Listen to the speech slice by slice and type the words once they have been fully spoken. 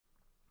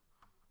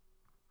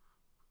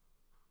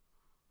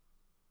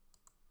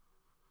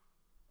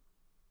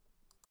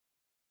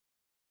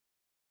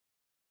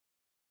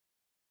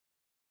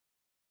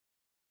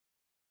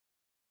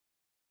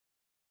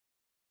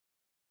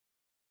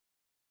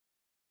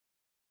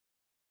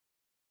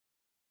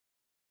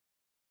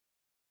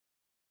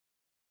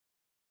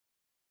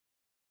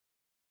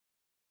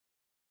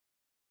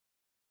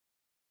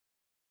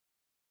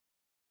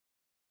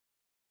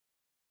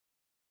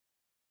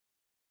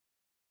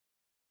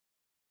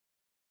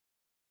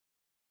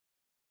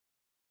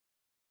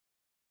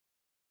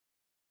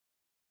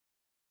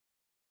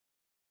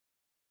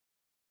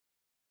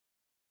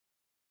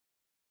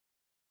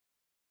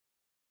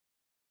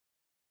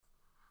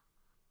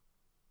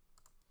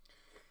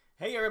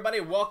Hey everybody,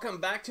 welcome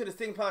back to the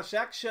Stinkpot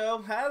Shack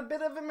Show. Had a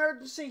bit of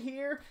emergency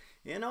here,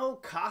 you know,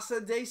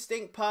 Casa de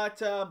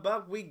Stinkpot,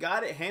 but we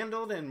got it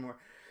handled and we're...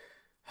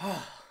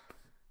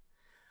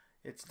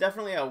 It's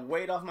definitely a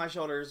weight off my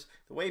shoulders.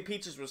 The way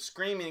Peaches was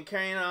screaming and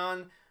carrying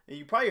on,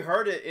 you probably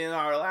heard it in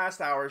our last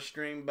hour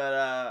stream, but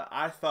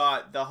I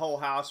thought the whole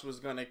house was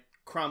going to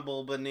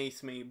crumble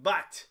beneath me.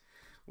 But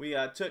we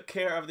took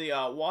care of the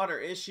water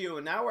issue,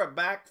 and now we're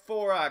back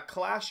for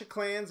Clash of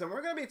Clans, and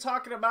we're going to be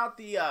talking about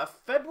the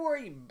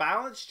February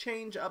balance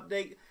change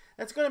update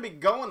that's going to be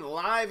going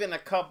live in a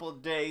couple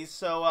of days.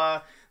 So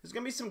there's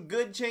going to be some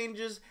good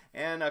changes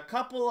and a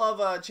couple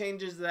of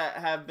changes that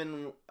have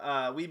been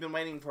we've been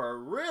waiting for a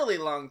really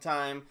long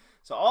time.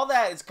 So all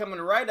that is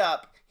coming right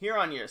up here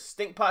on your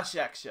Stinkpot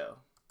Shack Show.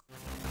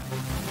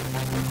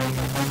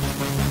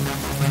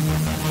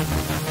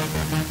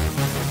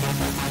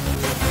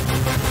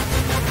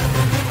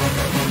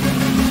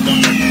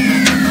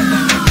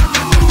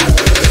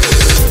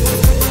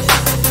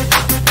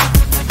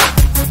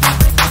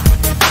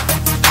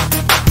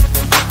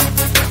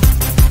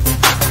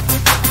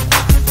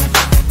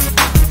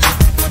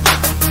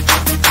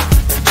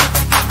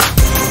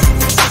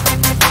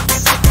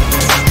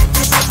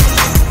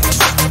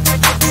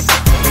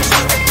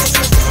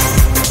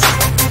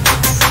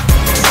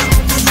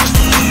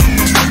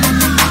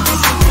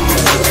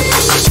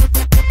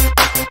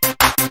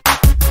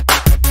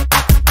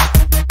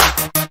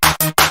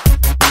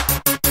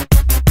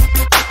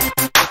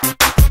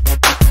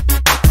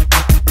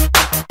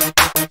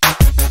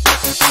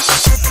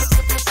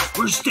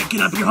 We're sticking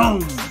up your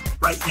home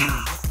right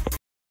now.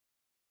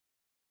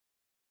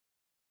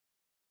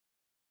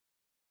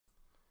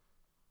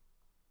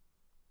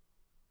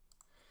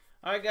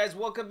 Alright guys,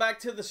 welcome back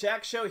to the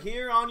Shack Show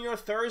here on your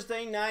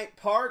Thursday night,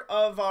 part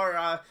of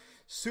our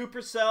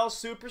Supercell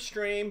Super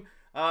Stream.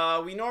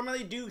 We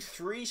normally do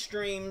 3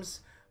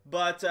 streams,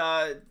 but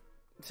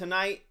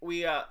tonight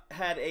we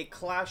had a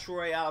Clash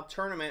Royale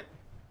tournament.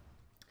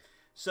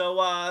 So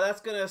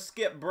that's going to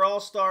skip Brawl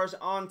Stars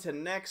on to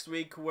next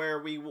week, where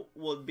we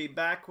will be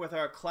back with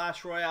our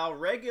Clash Royale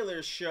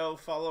regular show,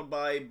 followed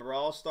by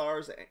Brawl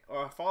Stars,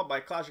 or followed by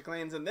Clash of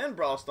Clans, and then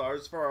Brawl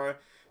Stars for our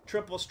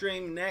triple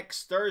stream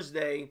next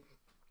Thursday.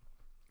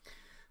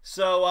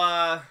 So,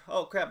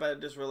 oh crap, I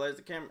just realized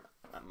the camera,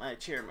 my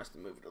chair must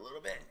have moved a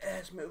little bit.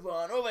 Let's move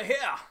on over here.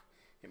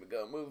 Here we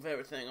go, move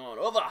everything on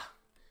over.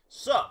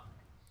 So,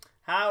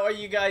 how are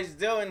you guys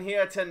doing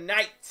here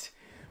tonight?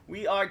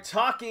 We are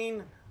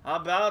talking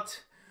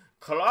about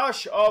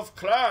Clash of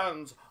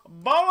Clans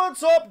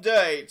balance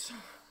update.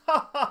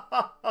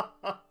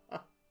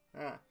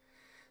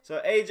 So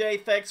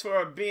AJ, thanks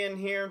for being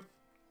here.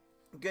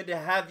 Good to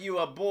have you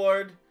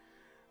aboard.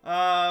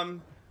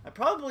 I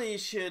probably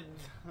should.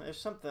 There's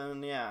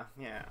something. Yeah.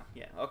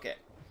 Okay.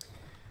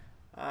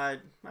 I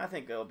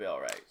think it'll be all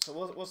right. So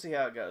we'll see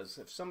how it goes.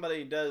 If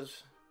somebody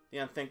does the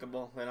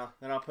unthinkable, then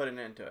I'll put an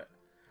end to it.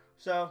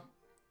 So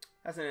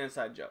that's an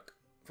inside joke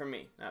for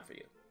me, not for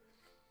you.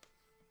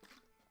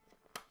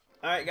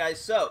 Alright guys,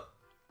 so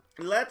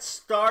let's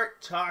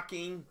start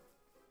talking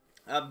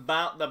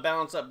about the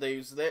balance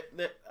updates.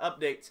 There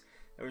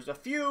was a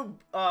few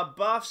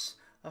buffs,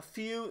 a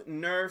few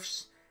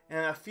nerfs,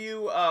 and a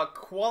few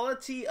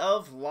quality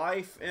of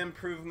life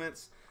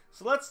improvements.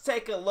 So let's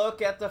take a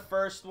look at the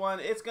first one.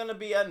 It's going to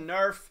be a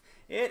nerf.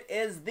 It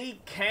is the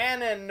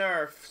cannon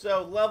nerf.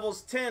 So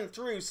levels 10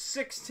 through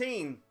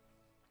 16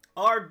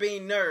 are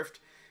being nerfed.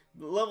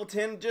 Level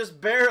 10 just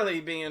barely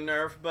being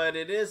nerfed, but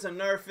it is a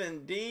nerf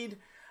indeed.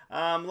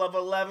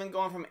 Level 11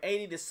 going from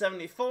 80 to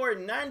 74,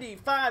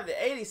 95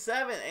 to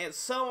 87, and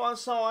so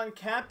on,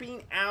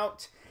 capping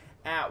out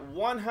at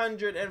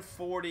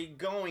 140,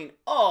 going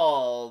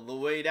all the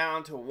way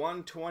down to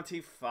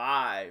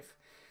 125.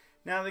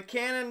 Now, the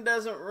cannon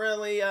doesn't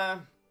really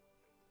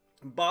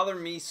bother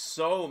me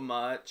so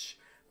much,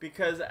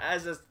 because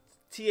as a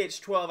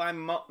TH12, I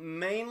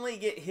mainly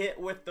get hit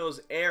with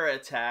those air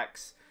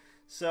attacks.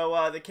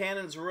 So the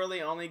cannon's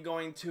really only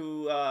going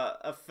to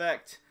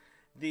affect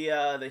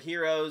the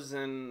heroes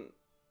and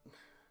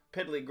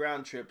piddly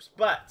ground troops.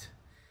 But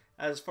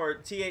as for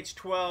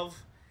TH12,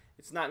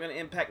 it's not going to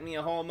impact me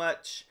a whole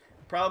much.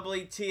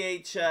 Probably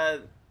TH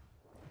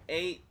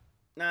 8,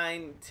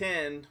 9,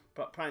 10,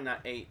 but probably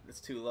not 8.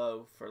 That's too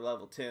low for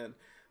level 10.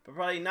 But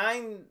probably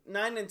 9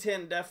 and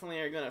 10 definitely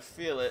are going to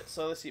feel it.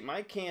 So let's see,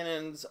 my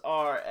cannons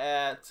are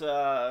at,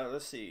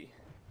 let's see,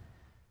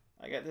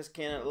 I got this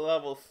cannon at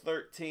level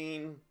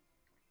 13.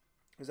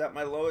 Is that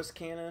my lowest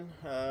cannon?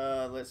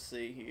 Let's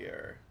see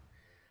here.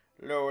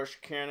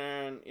 Lowest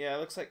cannon. Yeah, it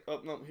looks like...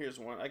 Oh, no, here's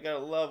one. I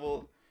got a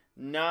level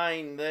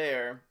 9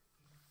 there.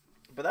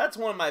 But that's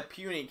one of my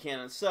puny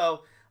cannons.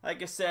 So,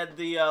 like I said,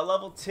 the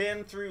level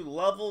 10 through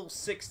level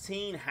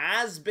 16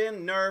 has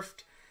been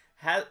nerfed.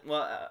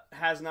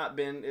 Has not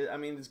been. I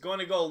mean, it's going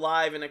to go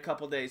live in a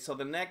couple days. So,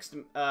 the next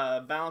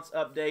balance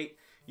update,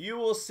 you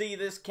will see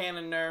this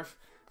cannon nerf.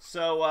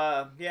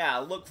 So, yeah,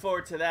 look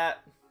forward to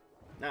that.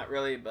 Not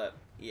really, but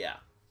yeah.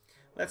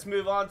 Let's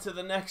move on to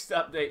the next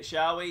update,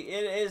 shall we?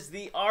 It is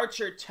the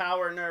Archer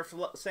Tower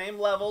nerf. Same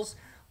levels.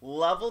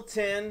 level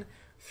 10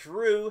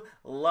 through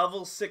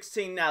level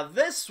 16. Now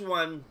this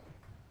one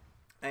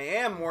I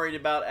am worried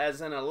about as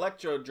an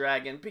Electro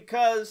Dragon,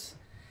 because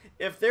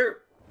if they're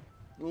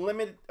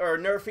limited or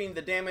nerfing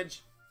the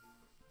damage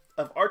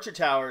of Archer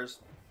Towers,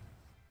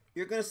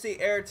 you're going to see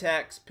air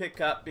attacks pick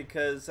up,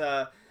 because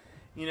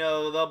you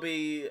know, they'll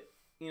be,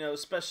 you know,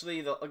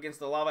 especially against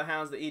the Lava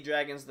Hounds, the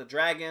E-Dragons, the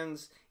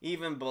Dragons,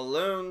 even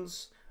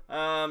Balloons.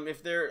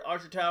 If their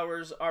Archer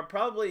Towers are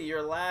probably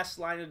your last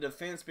line of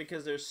defense,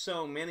 because there's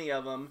so many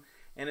of them,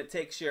 and it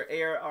takes your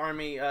air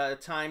army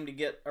time to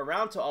get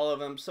around to all of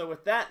them. So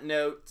with that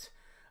note,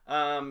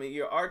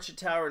 your Archer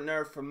Tower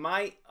nerf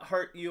might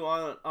hurt you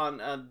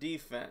on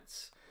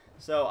defense.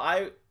 So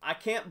I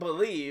can't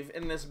believe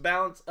in this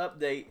balance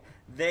update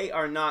they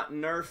are not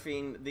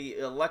nerfing the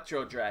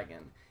Electro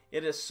Dragon.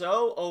 It is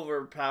so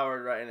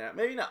overpowered right now.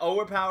 Maybe not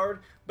overpowered,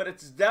 but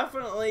it's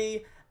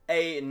definitely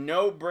a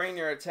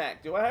no-brainer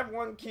attack. Do I have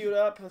one queued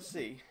up? Let's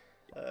see.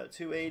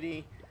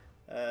 280.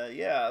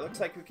 Yeah, it looks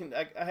like we can.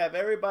 I have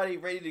everybody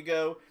ready to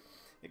go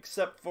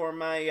except for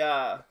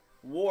my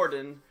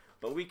Warden,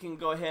 but we can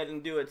go ahead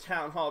and do a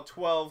Town Hall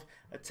 12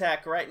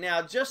 attack right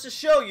now, just to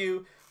show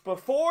you,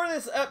 before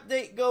this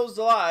update goes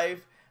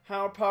live,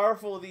 how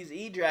powerful these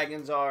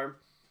E-Dragons are.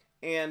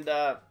 And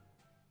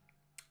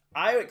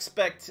I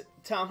expect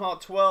Town Hall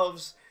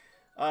 12s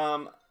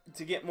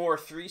to get more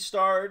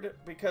 3-starred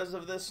because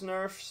of this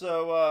nerf.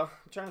 So I'm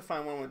trying to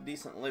find one with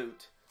decent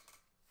loot.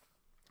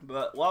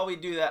 But while we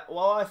do that,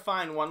 while I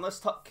find one,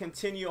 let's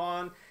continue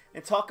on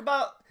and talk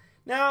about,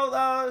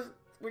 now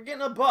we're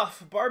getting a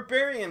buff,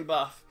 Barbarian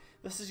buff.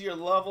 This is your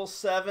level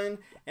 7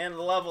 and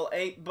level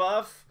 8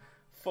 buff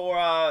for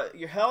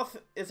your health.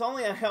 It's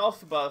only a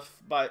health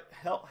buff, by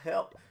health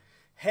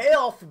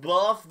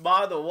buff,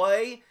 by the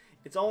way.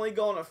 It's only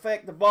going to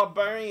affect the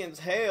Barbarian's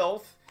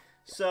health.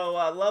 So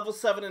level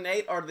 7 and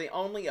 8 are the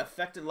only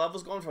affected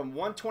levels, going from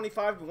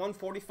 125 to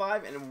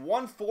 145 and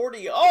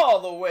 140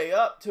 all the way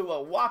up to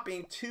a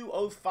whopping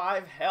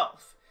 205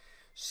 health.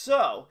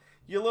 So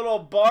your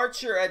little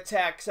Barcher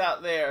attacks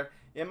out there,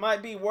 it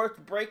might be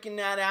worth breaking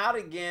that out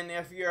again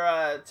if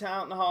you're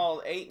Town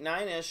Hall 8,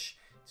 9-ish,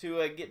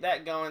 to get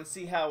that going.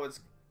 See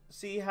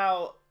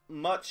how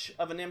much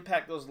of an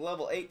impact those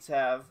level 8s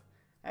have.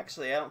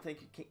 Actually, I don't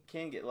think you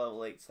can get level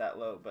 8s that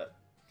low, but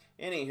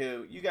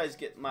anywho, you guys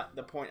get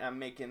the point I'm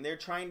making. They're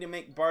trying to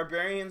make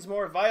Barbarians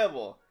more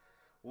viable.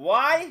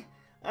 Why?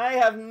 I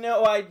have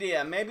no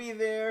idea. Maybe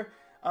they're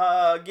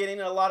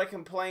getting a lot of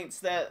complaints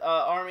that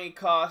army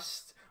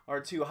costs are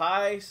too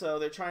high, so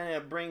they're trying to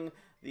bring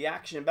the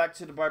action back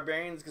to the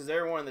Barbarians because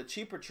they're one of the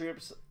cheaper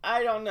troops.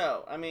 I don't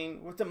know. I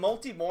mean, with the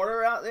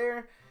multi-mortar out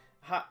there,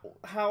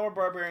 how are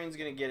Barbarians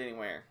going to get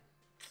anywhere?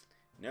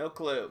 No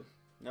clue.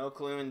 No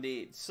clue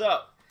indeed.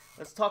 So,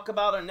 let's talk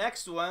about our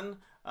next one.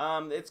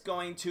 It's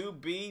going to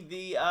be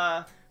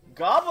the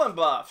Goblin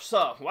buff.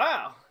 So,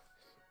 wow.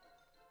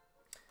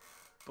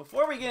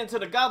 Before we get into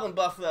the Goblin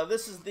buff, though,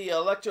 this is the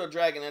Electro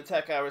Dragon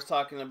attack I was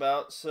talking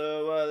about.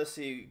 So, let's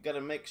see. Got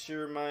to make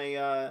sure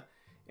my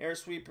air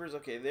sweepers.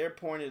 Okay, they're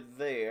pointed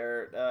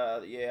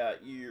there. Yeah,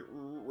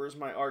 where's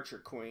my Archer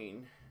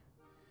Queen?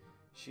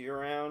 She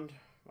around?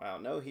 Wow,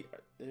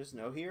 there's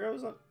no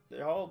heroes.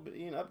 They're all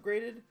being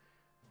upgraded.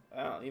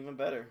 Wow, even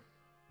better.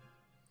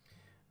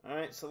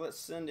 Alright, so let's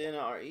send in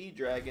our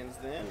E-Dragons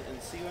then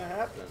and see what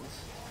happens.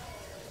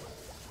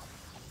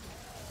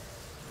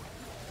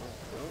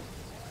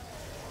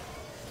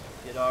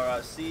 Get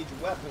our siege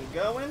weapon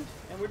going,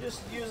 and we're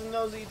just using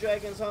those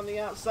E-Dragons on the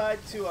outside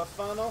to a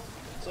funnel,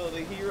 so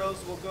the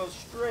heroes will go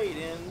straight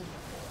in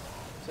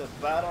to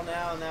battle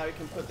now. Now we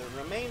can put the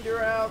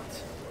remainder out,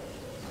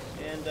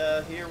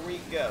 and here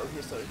we go.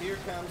 So here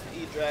comes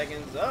the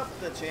E-Dragons up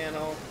the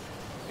channel.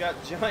 Got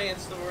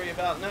giants to worry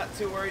about, not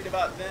too worried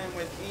about them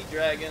with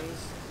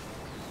E-Dragons.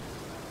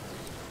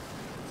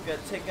 It's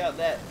got to take out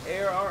that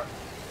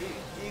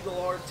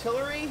Eagle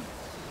Artillery.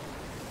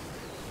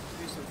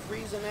 Do some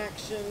freezing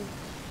action.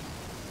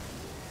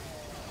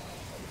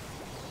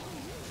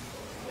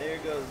 There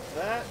goes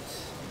that.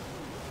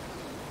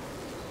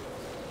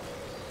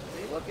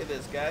 See, look at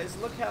this, guys.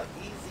 Look how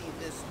easy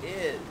this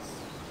is.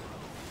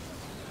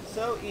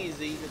 So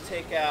easy to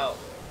take out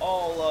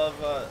all of,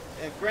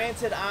 and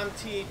granted I'm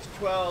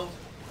TH12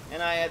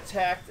 and I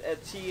attacked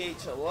at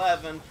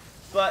TH11,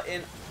 but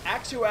in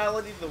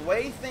actuality, the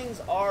way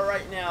things are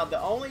right now,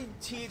 the only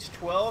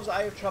TH12s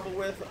I have trouble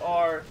with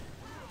are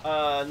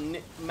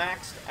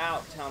maxed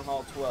out Town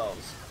Hall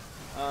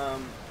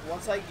 12s.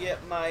 Once I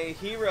get my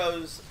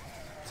heroes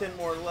 10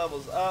 more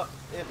levels up,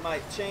 it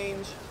might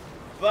change,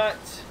 but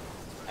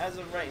as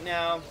of right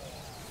now,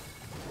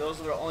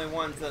 those are the only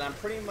ones that I'm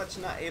pretty much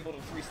not able to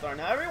 3-star.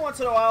 Now, every once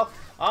in a while,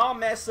 I'll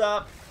mess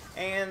up,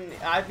 and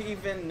I've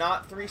even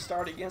not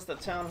 3-starred against a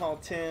Town Hall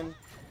 10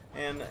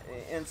 and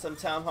some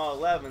Town Hall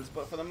 11s,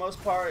 but for the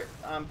most part,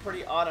 I'm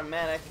pretty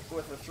automatic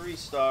with a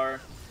 3-star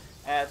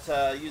at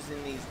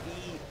using these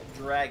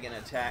E-Dragon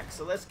attacks.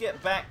 So let's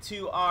get back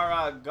to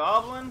our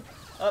Goblin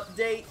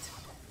update.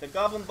 The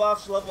Goblin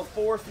buffs level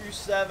 4 through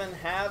 7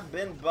 have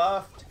been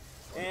buffed,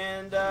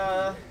 and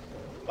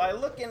by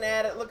looking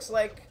at it, looks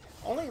like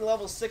only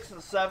level 6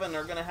 and 7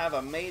 are going to have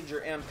a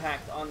major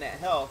impact on that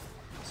health.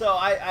 So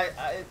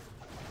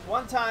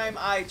one time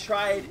I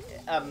tried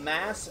a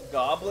mass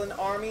goblin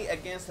army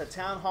against a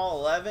Town Hall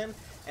 11,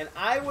 and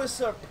I was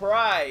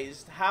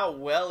surprised how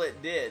well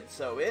it did.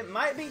 So it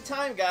might be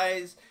time,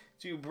 guys,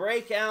 to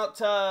break out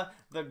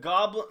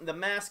the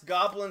mass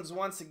goblins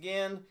once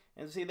again.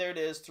 And see, there it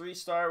is,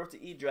 3-star with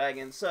the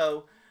E-Dragon.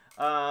 So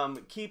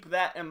keep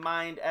that in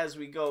mind as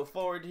we go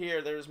forward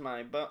here. There's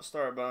my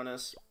star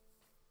bonus.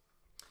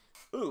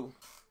 Ooh,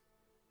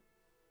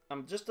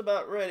 I'm just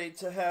about ready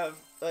to have,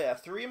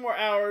 3 more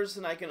hours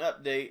and I can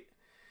update.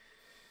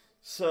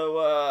 So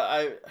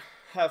I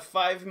have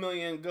 5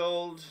 million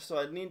gold, so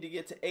I need to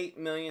get to 8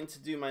 million to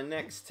do my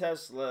next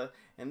Tesla.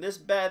 And this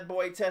bad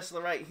boy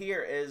Tesla right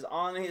here is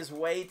on his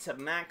way to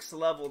max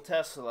level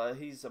Tesla.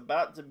 He's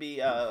about to be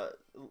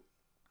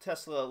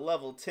Tesla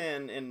level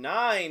 10 in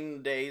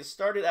 9 days,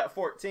 started at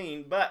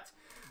 14. But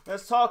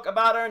let's talk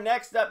about our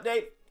next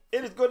update.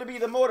 It is going to be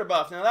the mortar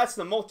buff. Now that's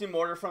the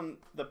multi-mortar from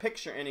the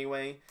picture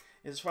anyway.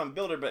 It's from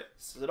Builder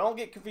Bricks, so don't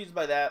get confused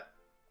by that.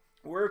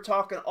 We're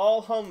talking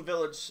all home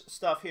village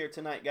stuff here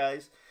tonight,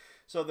 guys.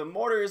 So the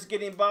mortar is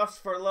getting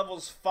buffed for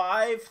levels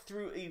 5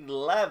 through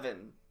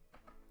 11.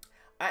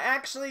 I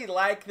actually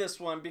like this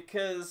one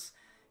because,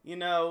 you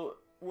know,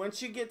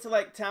 once you get to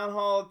like Town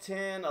Hall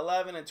 10,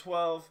 11, and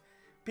 12,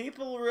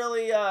 people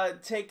really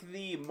take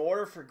the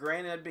mortar for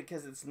granted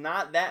because it's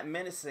not that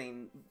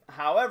menacing.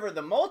 However,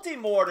 the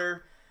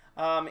multi-mortar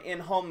in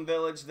home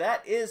village,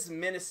 that is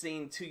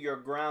menacing to your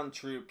ground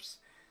troops.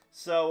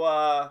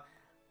 So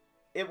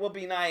it will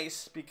be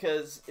nice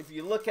because if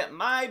you look at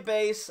my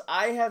base,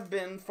 I have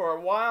been for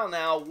a while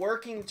now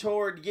working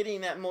toward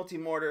getting that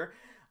multi-mortar.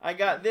 I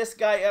got this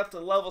guy up to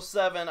level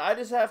 7. I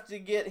just have to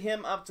get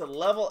him up to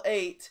level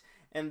 8,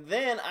 and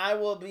then I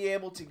will be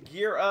able to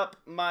gear up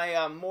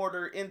my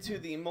mortar into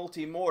the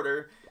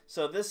multi-mortar.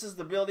 So this is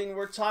the building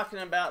we're talking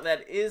about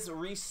that is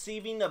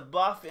receiving a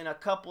buff in a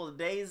couple of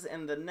days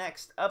in the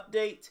next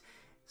update.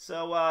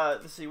 So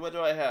let's see, what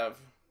do I have?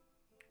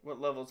 What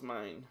level is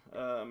mine?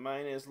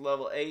 Mine is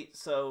level 8,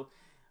 so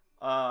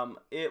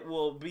it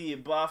will be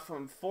buffed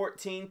from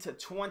 14 to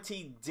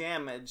 20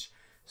 damage.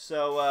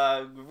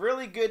 So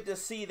really good to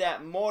see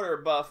that mortar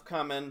buff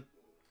coming.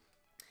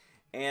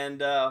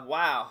 And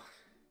wow,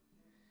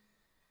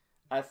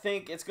 I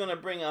think it's going to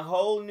bring a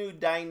whole new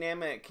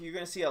dynamic. You're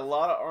going to see a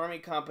lot of army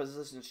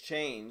compositions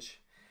change.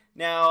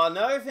 Now,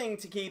 another thing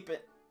to keep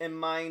in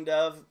mind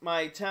of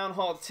my Town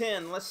Hall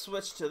 10, let's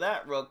switch to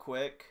that real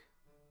quick.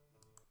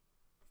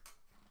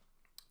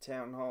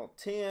 Town Hall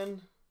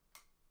 10.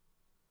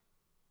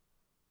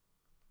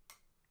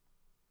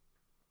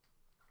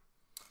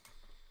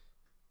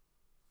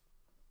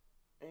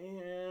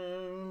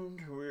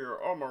 And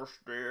we're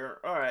almost there.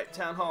 Alright,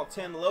 Town Hall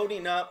 10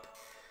 loading up.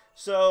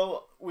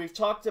 So, we've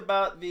talked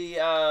about the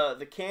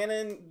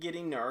cannon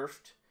getting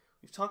nerfed.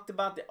 We've talked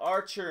about the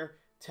archer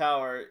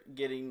tower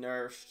getting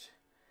nerfed.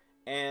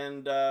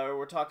 And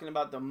we're talking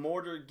about the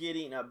mortar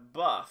getting a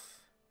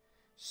buff.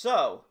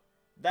 So,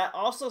 that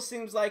also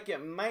seems like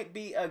it might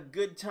be a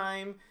good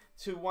time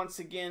to once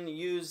again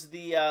use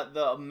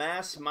the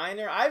mass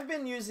miner. I've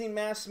been using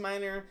mass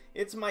miner.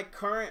 It's my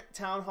current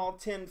Town Hall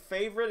 10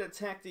 favorite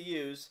attack to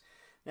use.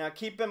 Now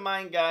keep in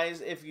mind, guys,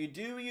 if you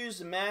do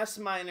use mass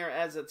miner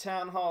as a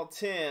Town Hall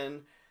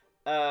 10,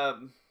 where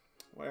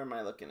am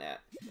I looking at?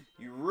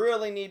 You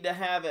really need to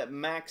have it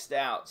maxed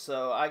out.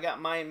 So I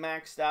got mine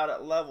maxed out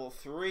at level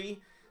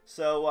 3.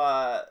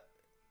 So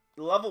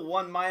level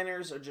 1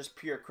 miners are just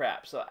pure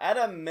crap. So at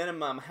a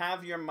minimum,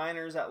 have your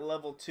miners at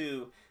level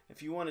 2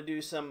 if you want to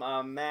do some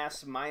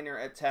mass miner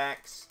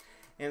attacks.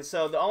 And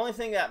so the only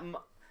thing that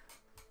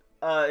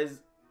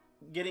is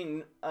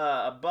getting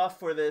a buff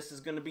for this is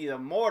going to be the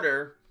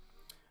mortar.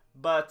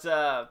 But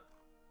yeah,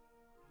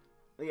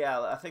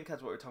 I think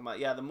that's what we're talking about.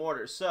 Yeah, the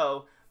mortar.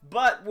 So,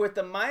 but with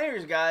the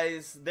miners,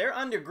 guys, they're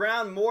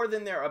underground more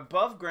than they're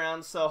above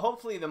ground. So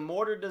hopefully the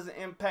mortar doesn't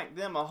impact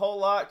them a whole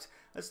lot.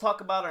 Let's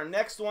talk about our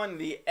next one,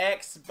 the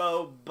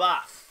X-bow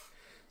buff.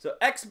 So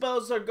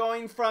X-bows are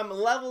going from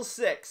level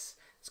 6.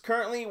 It's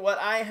currently what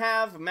I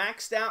have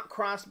maxed out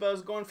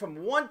crossbows going from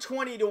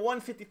 120 to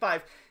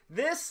 155.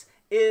 This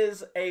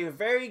is a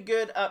very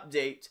good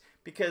update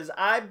because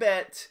I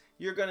bet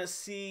you're going to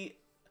see,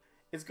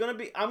 it's going to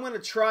be, I'm going to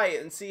try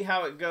it and see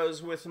how it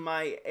goes with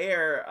my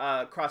air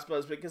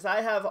crossbows because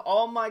I have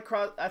all my,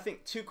 I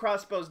think 2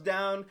 crossbows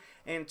down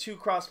and 2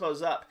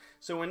 crossbows up.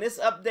 So when this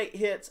update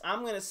hits,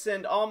 I'm going to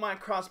send all my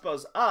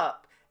crossbows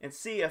up and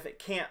see if it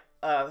can't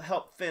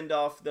help fend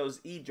off those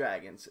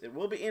E-Dragons. It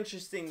will be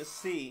interesting to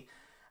see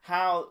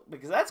how,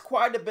 because that's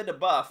quite a bit of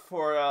buff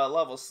for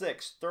level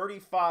 6,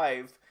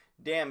 35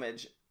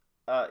 damage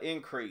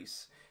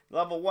increase.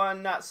 Level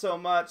 1, not so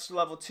much.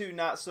 Level 2,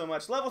 not so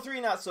much. Level 3,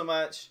 not so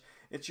much.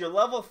 It's your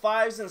level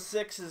 5s and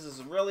 6s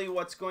is really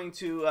what's going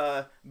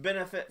to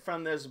benefit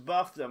from this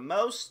buff the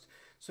most.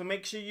 So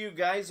make sure you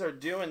guys are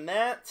doing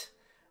that.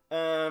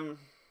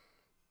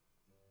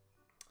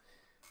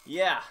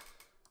 Yeah,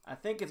 I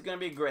think it's going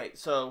to be great.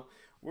 So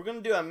We're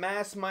going to do a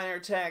mass miner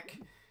attack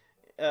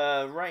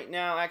right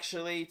now,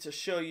 actually, to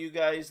show you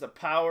guys the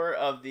power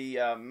of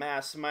the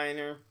mass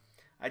miner.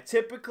 I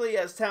typically,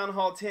 as Town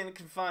Hall 10,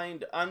 can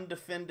find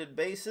undefended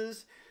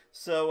bases,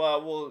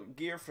 so we'll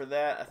gear for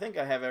that. I think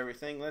I have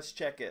everything. Let's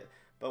check it.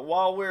 But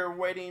while we're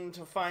waiting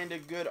to find a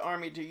good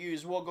army to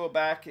use, we'll go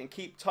back and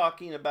keep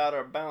talking about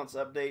our balance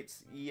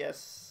updates.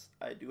 Yes,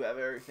 I do have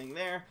everything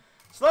there.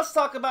 So let's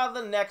talk about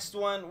the next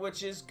one,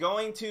 which is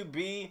going to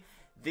be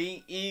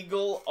the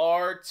Eagle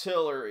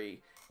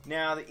Artillery.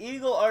 Now, the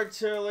Eagle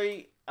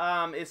Artillery,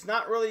 it's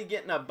not really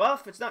getting a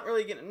buff, it's not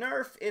really getting a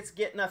nerf, it's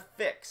getting a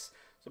fix.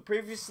 So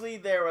previously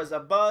there was a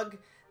bug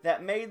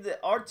that made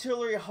the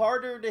artillery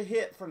harder to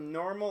hit from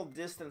normal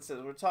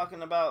distances. We're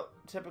talking about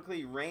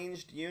typically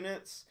ranged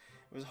units.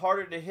 It was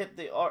harder to hit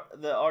the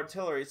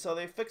artillery, so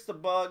they fixed the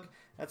bug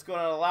that's going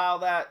to allow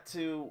that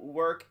to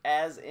work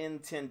as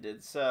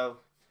intended. So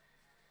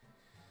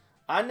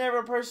I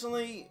never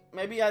personally,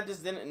 maybe I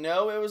just didn't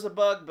know it was a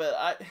bug, but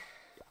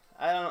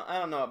I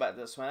don't know about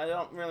this one. I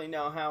don't really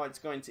know how it's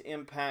going to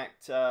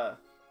impact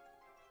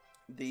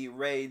the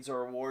raids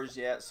or wars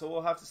yet, so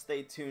we'll have to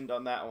stay tuned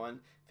on that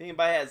one. If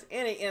anybody has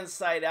any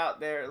insight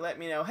out there, let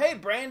me know. Hey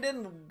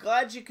Brandon,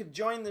 glad you could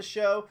join the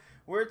show.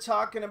 We're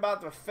talking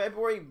about the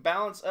February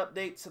balance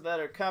updates that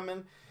are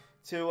coming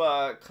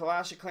to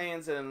Clash of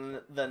Clans in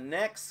the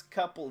next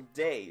couple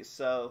days.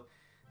 So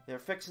they're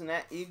fixing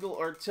that Eagle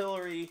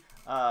Artillery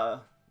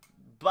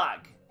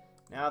bug.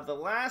 Now the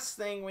last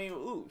thing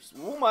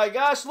oh my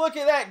gosh, look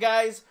at that,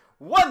 guys.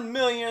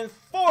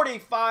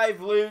 1,045,000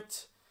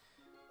 loot.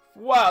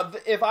 Wow,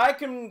 if I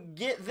can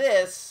get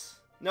this,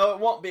 no, it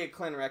won't be a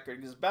clan record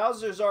because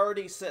Bowser's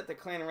already set the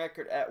clan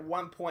record at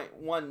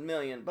 1.1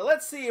 million. But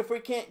let's see if we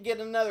can't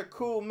get another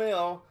cool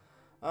mill.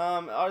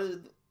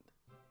 The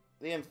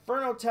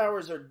Inferno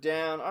Towers are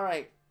down. All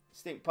right,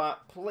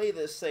 Stinkpot, play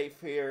this safe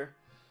here.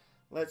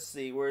 Let's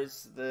see,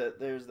 there's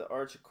the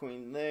Archer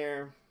Queen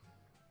there.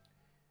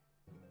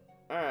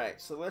 All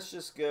right, so let's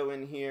just go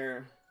in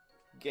here,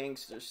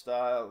 gangster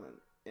style,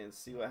 and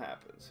see what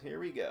happens. Here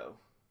we go.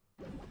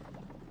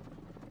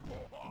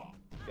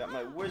 Got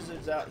my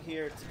wizards out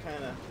here to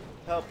kind of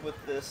help with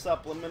the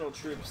supplemental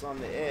troops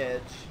on the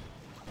edge.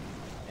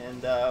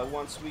 And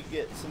once we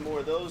get some more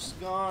of those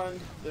gone,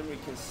 then we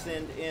can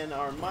send in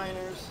our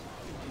miners.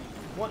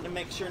 Wanting to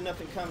make sure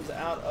nothing comes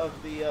out of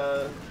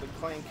the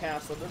clan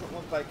castle. Doesn't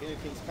look like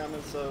anything's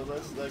coming, so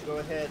let's go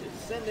ahead and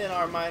send in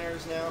our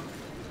miners now.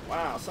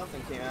 Wow,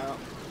 something came out.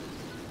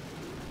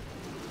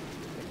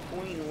 The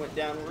queen went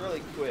down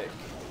really quick.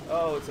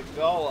 Oh, it's a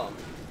golem.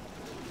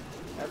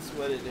 That's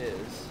what it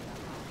is.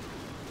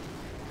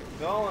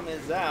 Golem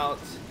is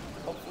out.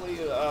 Hopefully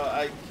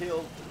I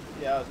killed.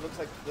 Yeah, it looks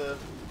like the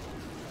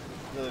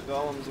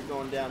golems are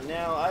going down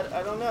now.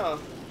 I don't know.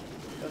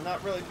 I'm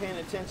not really paying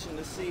attention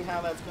to see how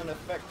that's going to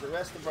affect the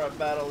rest of our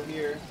battle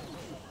here.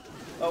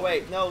 Oh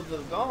wait, no, the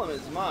golem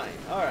is mine.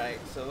 Alright,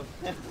 so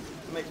it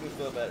makes me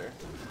feel better.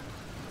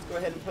 Let's go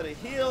ahead and put a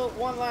heal,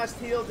 one last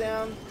heal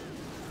down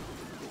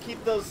to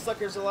keep those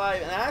suckers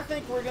alive. And I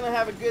think we're going to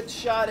have a good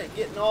shot at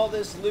getting all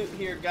this loot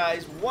here,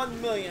 guys.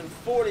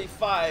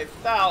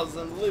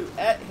 1,045,000 loot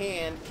at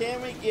hand.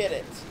 Can we get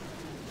it?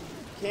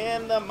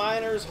 Can the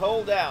miners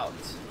hold out?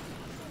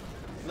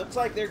 Looks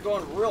like they're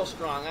going real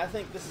strong. I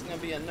think this is going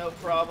to be a no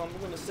problem. We're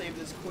going to save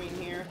this queen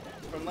here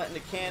from letting the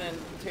cannon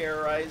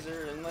terrorize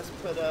her. And let's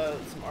put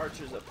some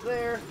archers up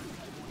there.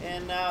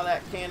 And now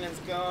that cannon's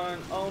gone.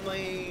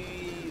 Only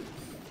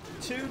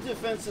 2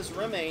 defenses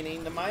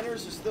remaining. The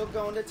miners are still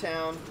going to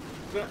town.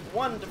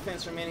 1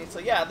 defense remaining. So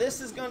yeah,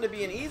 this is going to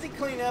be an easy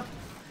cleanup.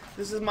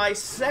 This is my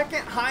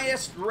 2nd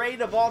highest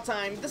raid of all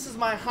time. This is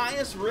my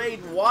highest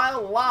raid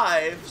while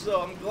live.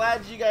 So I'm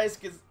glad you guys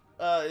could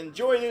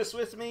enjoy this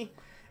with me.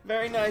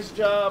 Very nice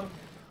job.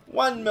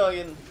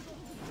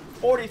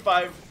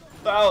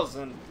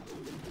 1,045,000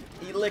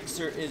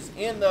 elixir is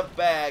in the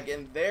bag,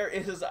 and there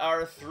is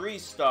our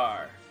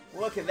 3-star.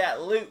 Look at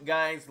that loot,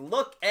 guys.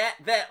 Look at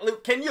that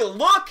loot. Can you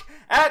look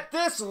at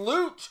this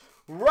loot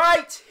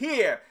right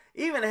here?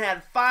 Even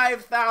had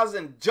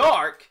 5,000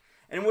 dark,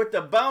 and with the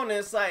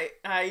bonus, I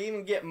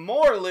even get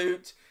more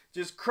loot.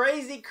 Just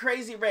crazy,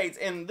 crazy raids.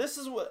 And this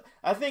is what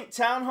I think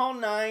Town Hall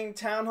 9,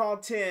 Town Hall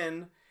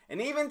 10,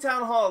 and even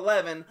Town Hall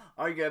 11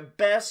 are your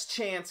best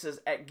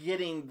chances at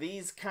getting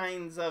these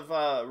kinds of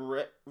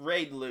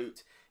raid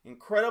loot.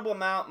 Incredible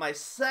amount. My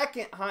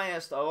 2nd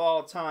highest of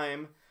all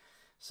time.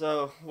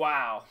 So,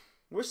 wow.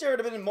 Wish there would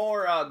have been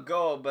more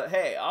gold, but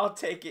hey, I'll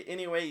take it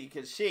any way you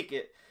can shake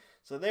it.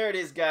 So there it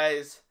is,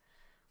 guys.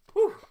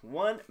 Whew,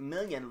 1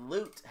 million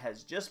loot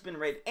has just been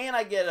raided. And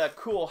I get a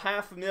cool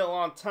 $500,000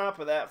 on top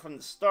of that from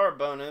the star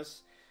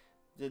bonus.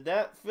 Did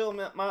that fill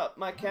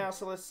my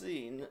castle? Let's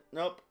see.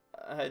 Nope.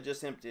 I had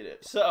just emptied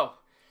it. So,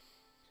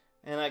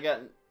 and I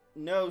got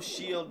no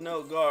shield,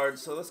 no guard.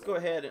 So let's go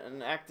ahead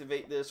and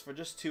activate this for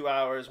just 2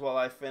 hours while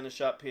I finish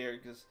up here,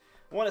 because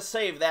I want to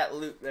save that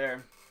loot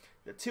there.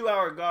 The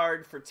 2-hour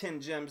guard for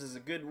 10 gems is a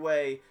good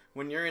way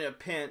when you're in a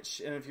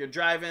pinch, and if you're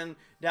driving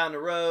down the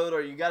road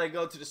or you got to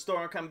go to the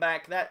store and come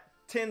back, that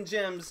 10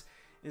 gems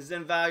is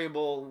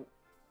invaluable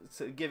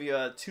to give you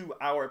a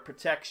 2-hour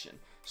protection.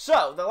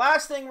 So, the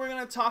last thing we're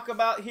going to talk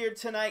about here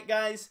tonight,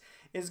 guys,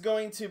 is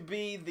going to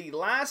be the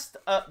last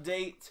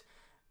update,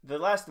 the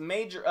last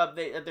major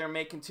update that they're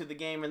making to the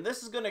game, and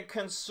this is going to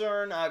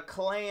concern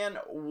Clan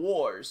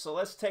Wars. So,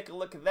 let's take a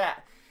look at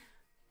that.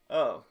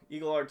 Oh,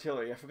 Eagle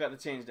Artillery. I forgot to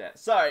change that.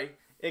 Sorry.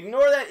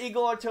 Ignore that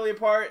Eagle Artillery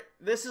part.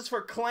 This is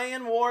for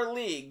Clan War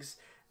Leagues.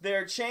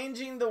 They're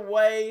changing the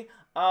way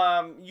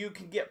you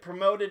can get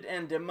promoted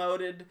and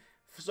demoted.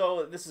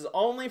 So this is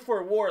only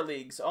for War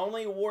Leagues.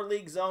 Only War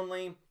Leagues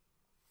only.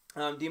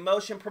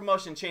 Demotion,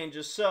 promotion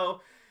changes. So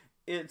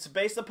it's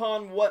based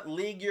upon what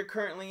league you're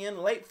currently in.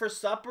 Late for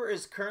Supper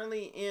is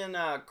currently in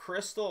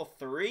Crystal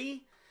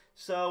 3.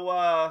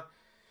 So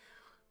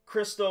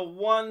Crystal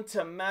 1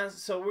 to Mass.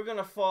 So we're going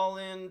to fall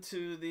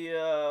into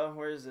the,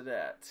 where is it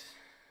at?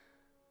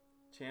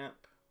 Champ.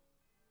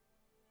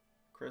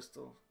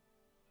 Crystal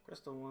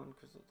 1,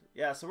 Crystal 2.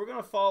 Yeah, so we're going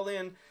to fall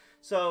in.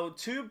 So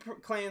 2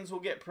 clans will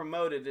get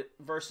promoted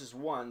versus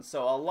 1.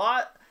 So a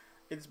lot,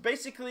 it's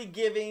basically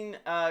giving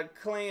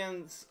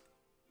clans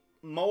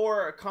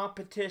more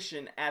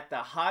competition at the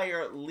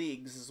higher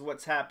leagues is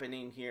what's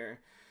happening here.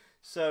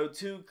 So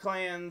 2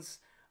 clans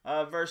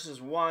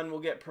versus 1 will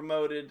get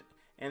promoted.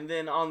 And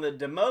then on the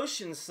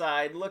demotion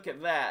side, look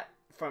at that.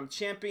 From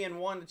Champion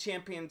 1 to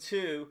Champion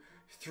 2,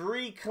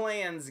 3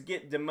 clans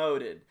get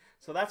demoted.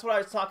 So that's what I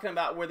was talking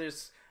about, where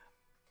there's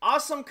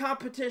awesome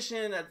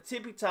competition at the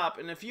tippy top.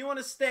 And if you want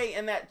to stay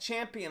in that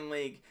Champion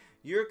League,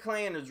 your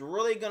clan is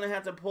really going to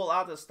have to pull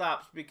out the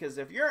stops. Because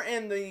if you're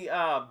in the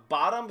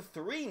bottom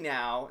 3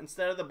 now,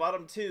 instead of the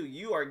bottom 2,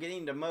 you are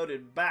getting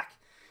demoted back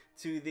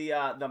to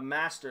the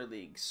Master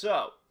League.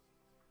 So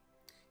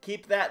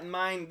keep that in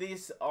mind.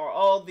 These are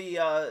all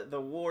the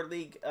War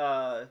League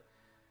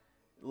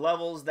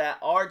levels that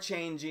are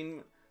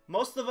changing.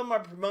 Most of them are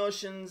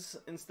promotions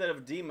instead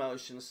of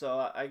demotions.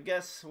 So I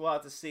guess we'll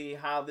have to see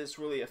how this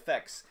really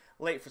affects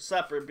Late for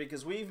Supper,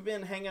 because we've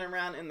been hanging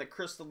around in the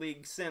Crystal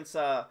League since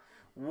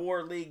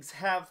War Leagues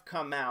have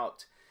come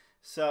out.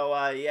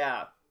 So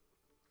yeah,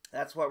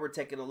 that's what we're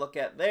taking a look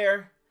at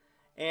there.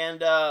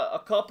 And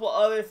a couple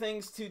other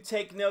things to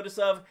take notice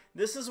of.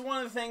 This is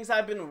one of the things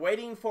I've been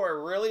waiting for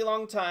a really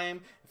long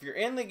time. If you're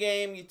in the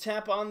game, you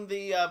tap on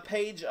the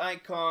page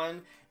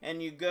icon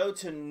and you go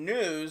to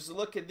news.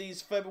 Look at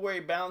these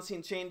February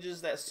balancing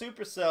changes that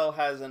Supercell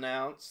has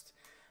announced.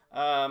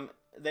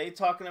 They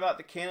talking about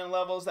the cannon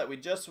levels that we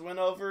just went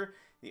over,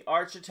 the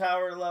Archer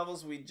Tower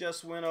levels we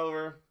just went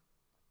over,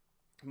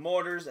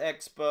 Mortars,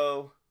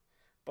 Expo,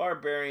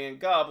 Barbarian,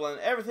 Goblin,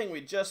 everything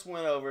we just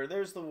went over.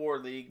 There's the War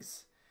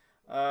Leagues.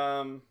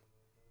 Did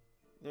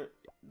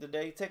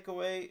they take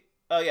away?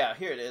 Oh yeah,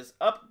 here it is.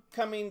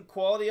 Upcoming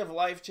quality of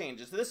life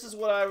changes. This is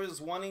what I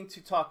was wanting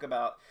to talk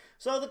about.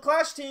 So the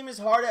Clash team is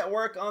hard at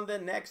work on the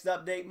next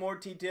update. More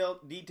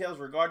details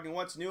regarding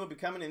what's new will be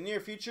coming in the near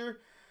future.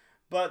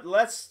 But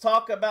let's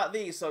talk about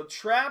these. So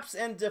traps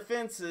and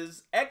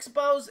defenses,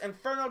 Expos,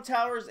 Inferno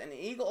Towers, and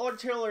Eagle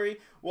Artillery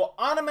will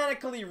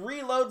automatically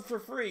reload for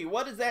free.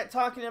 What is that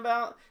talking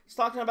about? It's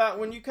talking about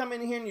when you come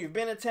in here and you've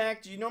been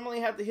attacked, you normally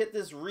have to hit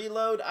this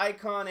reload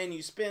icon and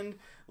you spend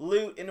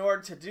loot in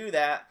order to do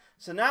that.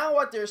 So now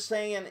what they're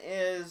saying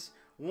is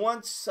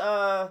once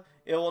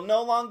it will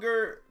no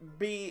longer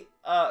be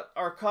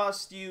or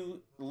cost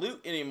you loot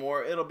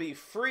anymore. It'll be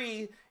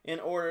free in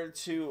order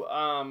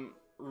to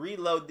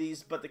reload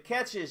these, but the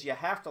catch is you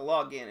have to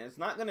log in. It's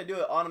not going to do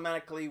it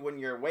automatically when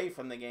you're away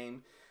from the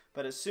game,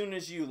 but as soon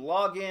as you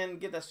log in,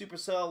 get the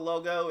Supercell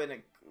logo, and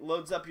it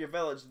loads up your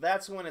village,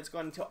 that's when it's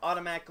going to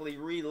automatically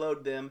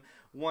reload them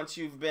once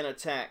you've been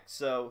attacked.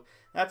 So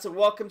that's a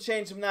welcome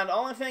change. Now the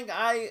only thing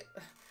I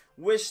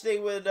wish they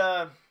would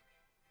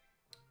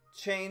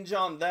change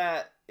on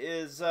that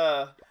is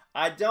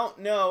I don't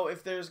know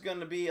if there's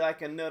going to be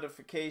like a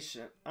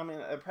notification. I mean,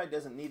 it probably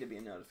doesn't need to be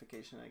a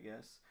notification, I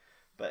guess.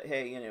 But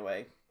hey,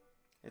 anyway,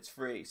 it's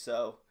free,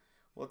 so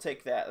we'll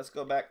take that. Let's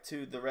go back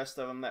to the rest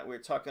of them that we're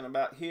talking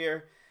about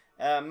here.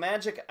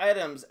 Magic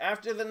items.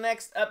 After the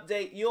next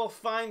update, you'll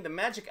find the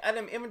magic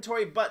item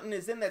inventory button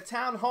is in the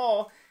town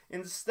hall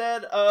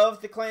instead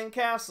of the clan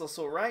castle.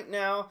 So right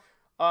now,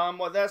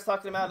 what that's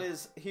talking about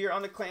is here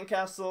on the clan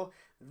castle.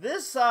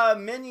 This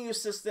menu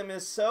system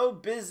is so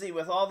busy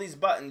with all these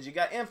buttons. You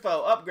got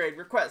info, upgrade,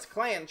 request,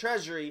 clan,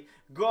 treasury,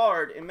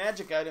 guard, and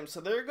magic items. So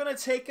they're going to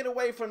take it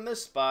away from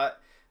this spot.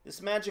 This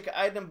magic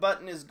item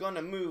button is going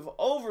to move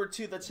over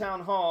to the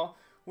town hall,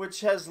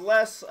 which has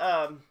less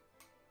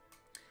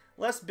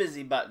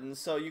busy buttons.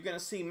 So you're going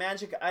to see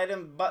magic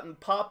item button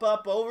pop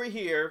up over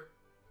here.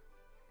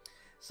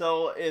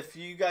 So if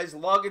you guys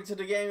log into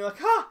the game, you're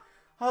like,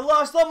 I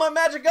lost all my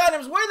magic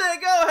items. Where did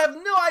they go? I have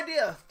no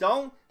idea.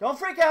 Don't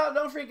freak out.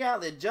 Don't freak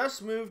out. They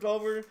just moved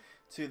over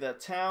to the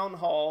town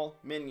hall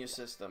menu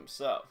system.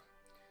 So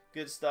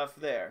good stuff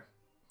there.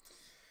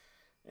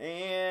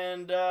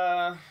 And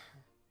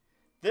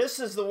this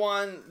is the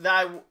one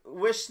that I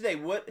wish they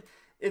would.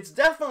 It's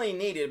definitely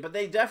needed, but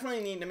they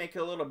definitely need to make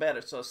it a little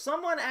better. So if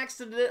someone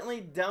accidentally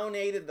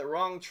donated the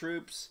wrong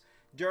troops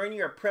during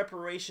your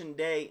preparation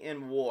day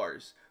in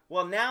wars.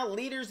 Well, now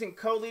leaders and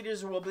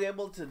co-leaders will be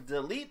able to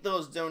delete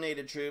those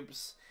donated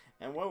troops.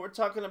 And what we're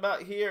talking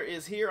about here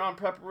is here on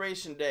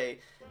preparation day.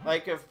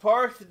 Like if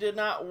Parth did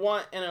not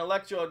want an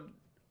Electro,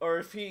 or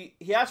if he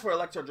asked for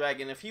Electro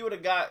Dragon, if he would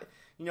have got,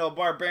 you know,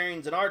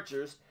 barbarians and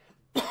archers,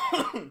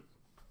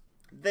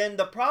 then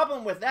the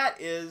problem with that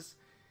is,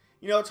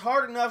 you know, it's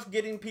hard enough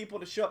getting people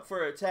to show up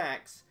for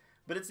attacks,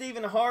 but it's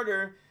even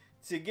harder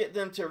to get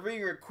them to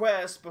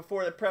re-request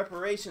before the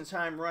preparation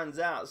time runs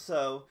out.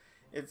 So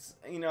it's,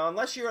 you know,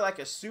 unless you're like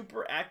a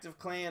super active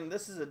clan,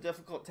 this is a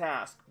difficult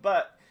task.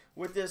 But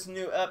with this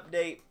new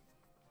update,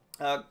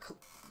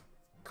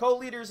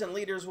 co-leaders and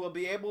leaders will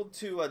be able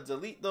to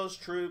delete those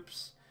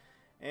troops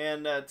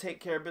and take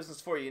care of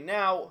business for you.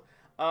 Now,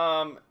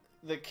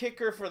 the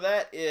kicker for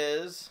that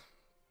is,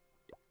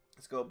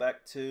 let's go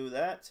back to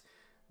that.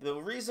 The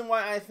reason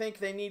why I think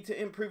they need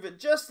to improve it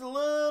just a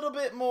little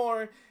bit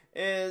more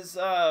is,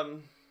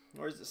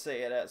 where does it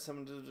say it at?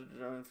 Some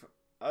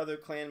other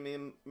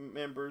clan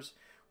members,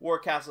 war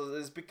castles,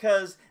 is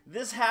because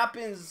this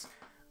happens,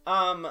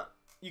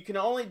 you can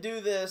only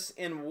do this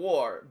in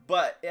war,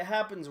 but it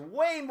happens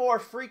way more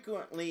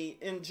frequently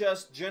in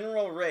just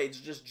general raids,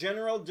 just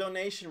general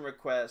donation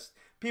requests.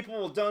 People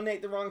will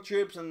donate the wrong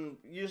troops, and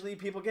usually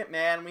people get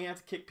mad, and we have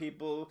to kick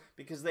people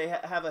because they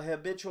have a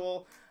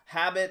habitual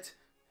habit.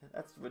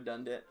 That's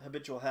redundant,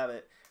 habitual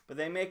habit. But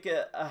they make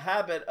a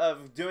habit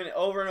of doing it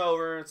over and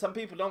over. And some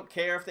people don't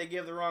care if they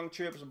give the wrong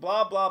troops,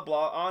 blah, blah,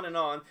 blah, on and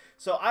on.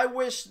 So I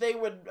wish they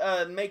would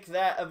make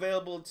that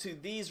available to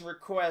these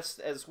requests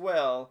as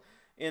well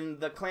in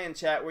the clan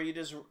chat, where you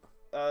just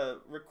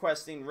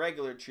requesting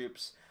regular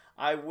troops.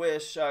 I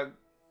wish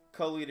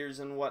co-leaders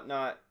and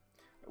whatnot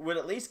would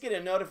at least get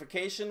a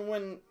notification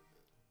when,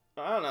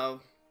 I don't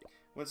know,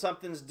 when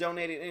something's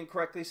donated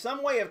incorrectly.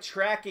 Some way of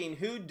tracking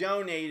who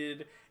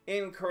donated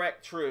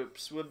incorrect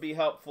troops would be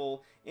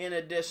helpful, in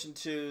addition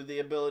to the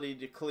ability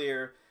to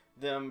clear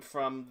them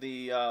from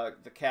the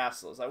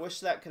castles. I wish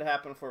that could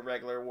happen for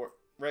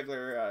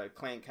regular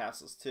clan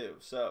castles too.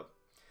 So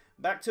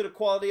back to the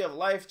quality of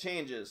life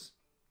changes.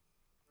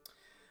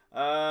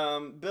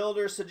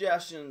 Builder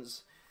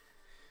suggestions.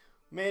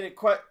 Made it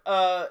quite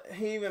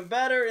even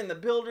better in the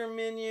builder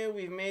menu.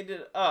 We've made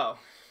it,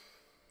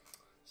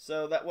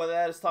 so that what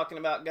that is talking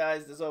about,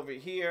 guys, is over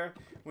here.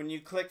 When you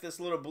click this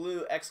little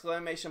blue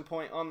exclamation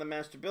point on the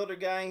master builder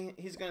guy,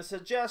 he's going to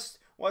suggest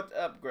what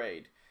to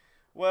upgrade.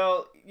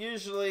 Well,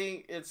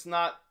 usually it's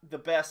not the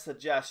best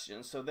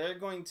suggestion, so they're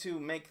going to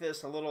make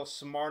this a little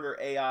smarter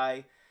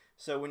AI.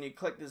 So when you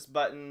click this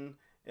button,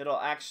 it'll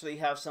actually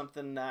have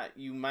something that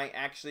you might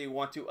actually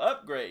want to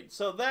upgrade.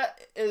 So that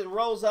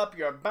rolls up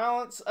your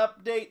balance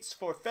updates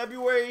for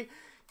February,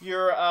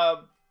 your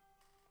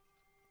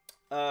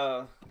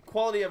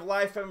quality of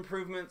life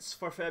improvements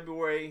for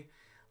February.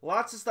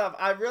 Lots of stuff.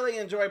 I really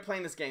enjoy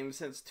playing this game.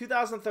 Since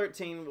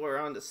 2013, we're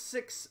on to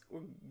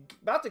we're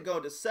about to go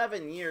to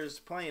 7 years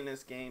playing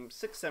this game.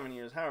 6, 7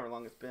 years, however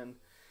long it's been.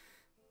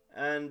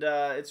 And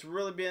it's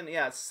really been,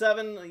 yeah,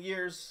 7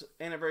 years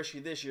anniversary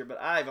this year, but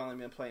I've only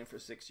been playing for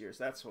 6 years.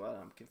 That's what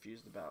I'm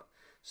confused about.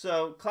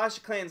 So, Clash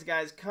of Clans,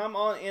 guys, come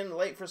on in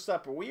late for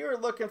supper. We are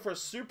looking for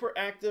super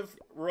active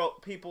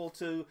people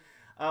to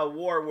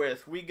war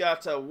with. We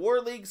got war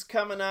leagues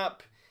coming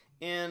up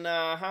in,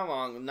 how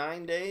long?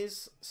 9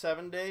 days?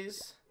 7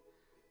 days?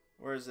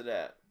 Where is it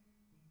at?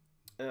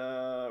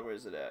 Where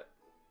is it at?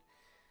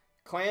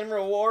 Clan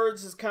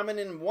Rewards is coming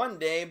in 1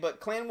 day, but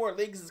Clan War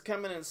Leagues is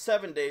coming in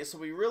 7 days. So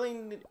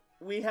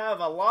we have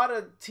a lot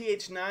of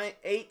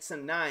TH8s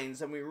and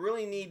 9s, and we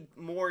really need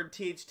more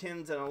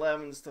TH10s and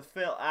 11s to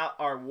fill out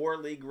our War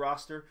League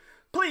roster.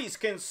 Please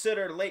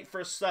consider late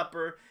for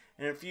supper,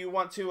 and if you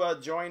want to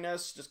join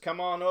us, just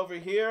come on over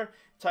here.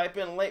 Type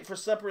in late for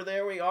supper.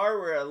 There we are.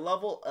 We're a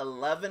level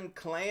 11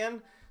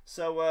 clan.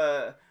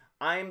 So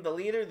I'm the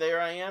leader.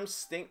 There I am,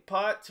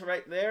 Stinkpot,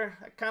 right there.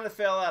 I kind of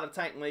fell out of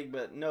Titan League,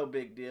 but no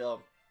big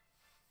deal.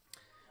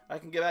 I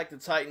can get back to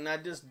Titan. I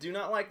just do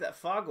not like that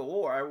fog of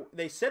war.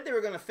 They said they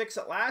were going to fix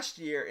it last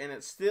year, and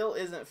it still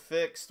isn't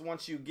fixed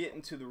once you get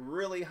into the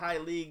really high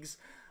leagues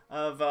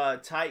of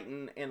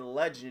Titan and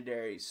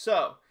Legendary.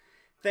 So,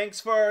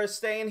 thanks for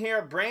staying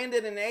here.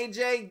 Brandon and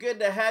AJ, good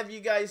to have you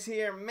guys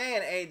here.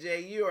 Man,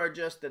 AJ, you are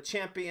just a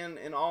champion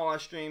in all our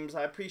streams.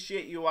 I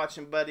appreciate you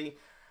watching, buddy.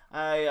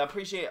 I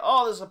appreciate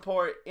all the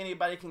support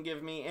anybody can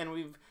give me, and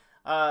we've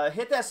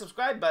hit that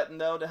subscribe button,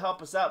 though, to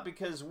help us out,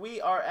 because we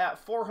are at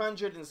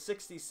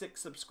 466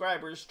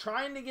 subscribers,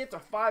 trying to get to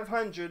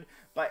 500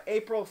 by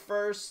April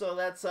 1st, so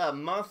that's a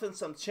month and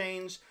some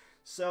change.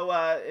 So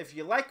if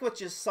you like what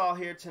you saw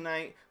here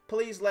tonight,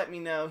 please let me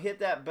know. Hit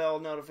that bell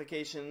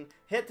notification,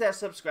 hit that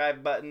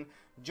subscribe button,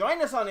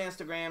 join us on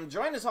Instagram,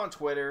 join us on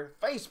Twitter,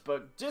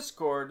 Facebook,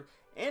 Discord.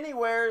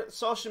 Anywhere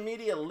social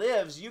media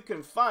lives, you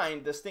can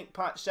find the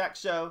Stinkpot Shack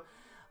Show.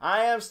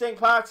 I am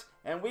Stinkpot,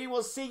 and we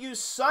will see you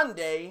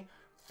Sunday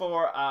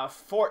for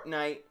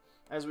Fortnite.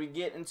 as we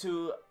get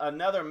into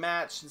another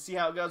match and see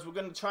how it goes. We're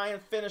going to try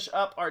and finish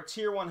up our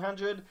Tier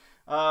 100.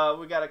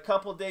 We got a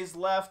couple days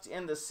left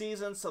in the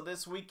season, so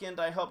this weekend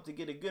I hope to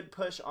get a good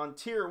push on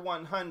Tier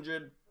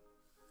 100.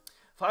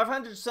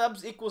 500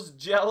 subs equals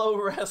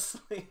Jello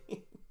Wrestling.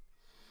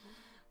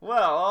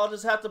 Well, I'll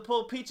just have to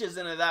pull Peaches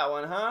into that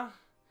one, huh?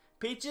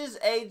 Peaches,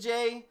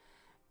 AJ,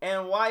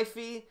 and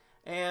Wifey,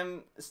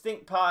 and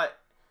Stinkpot,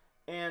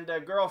 and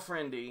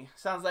Girlfriendy.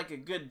 Sounds like a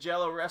good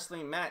Jello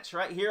Wrestling match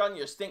right here on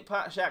your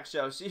Stinkpot Shack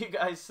Show. See you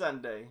guys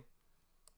Sunday.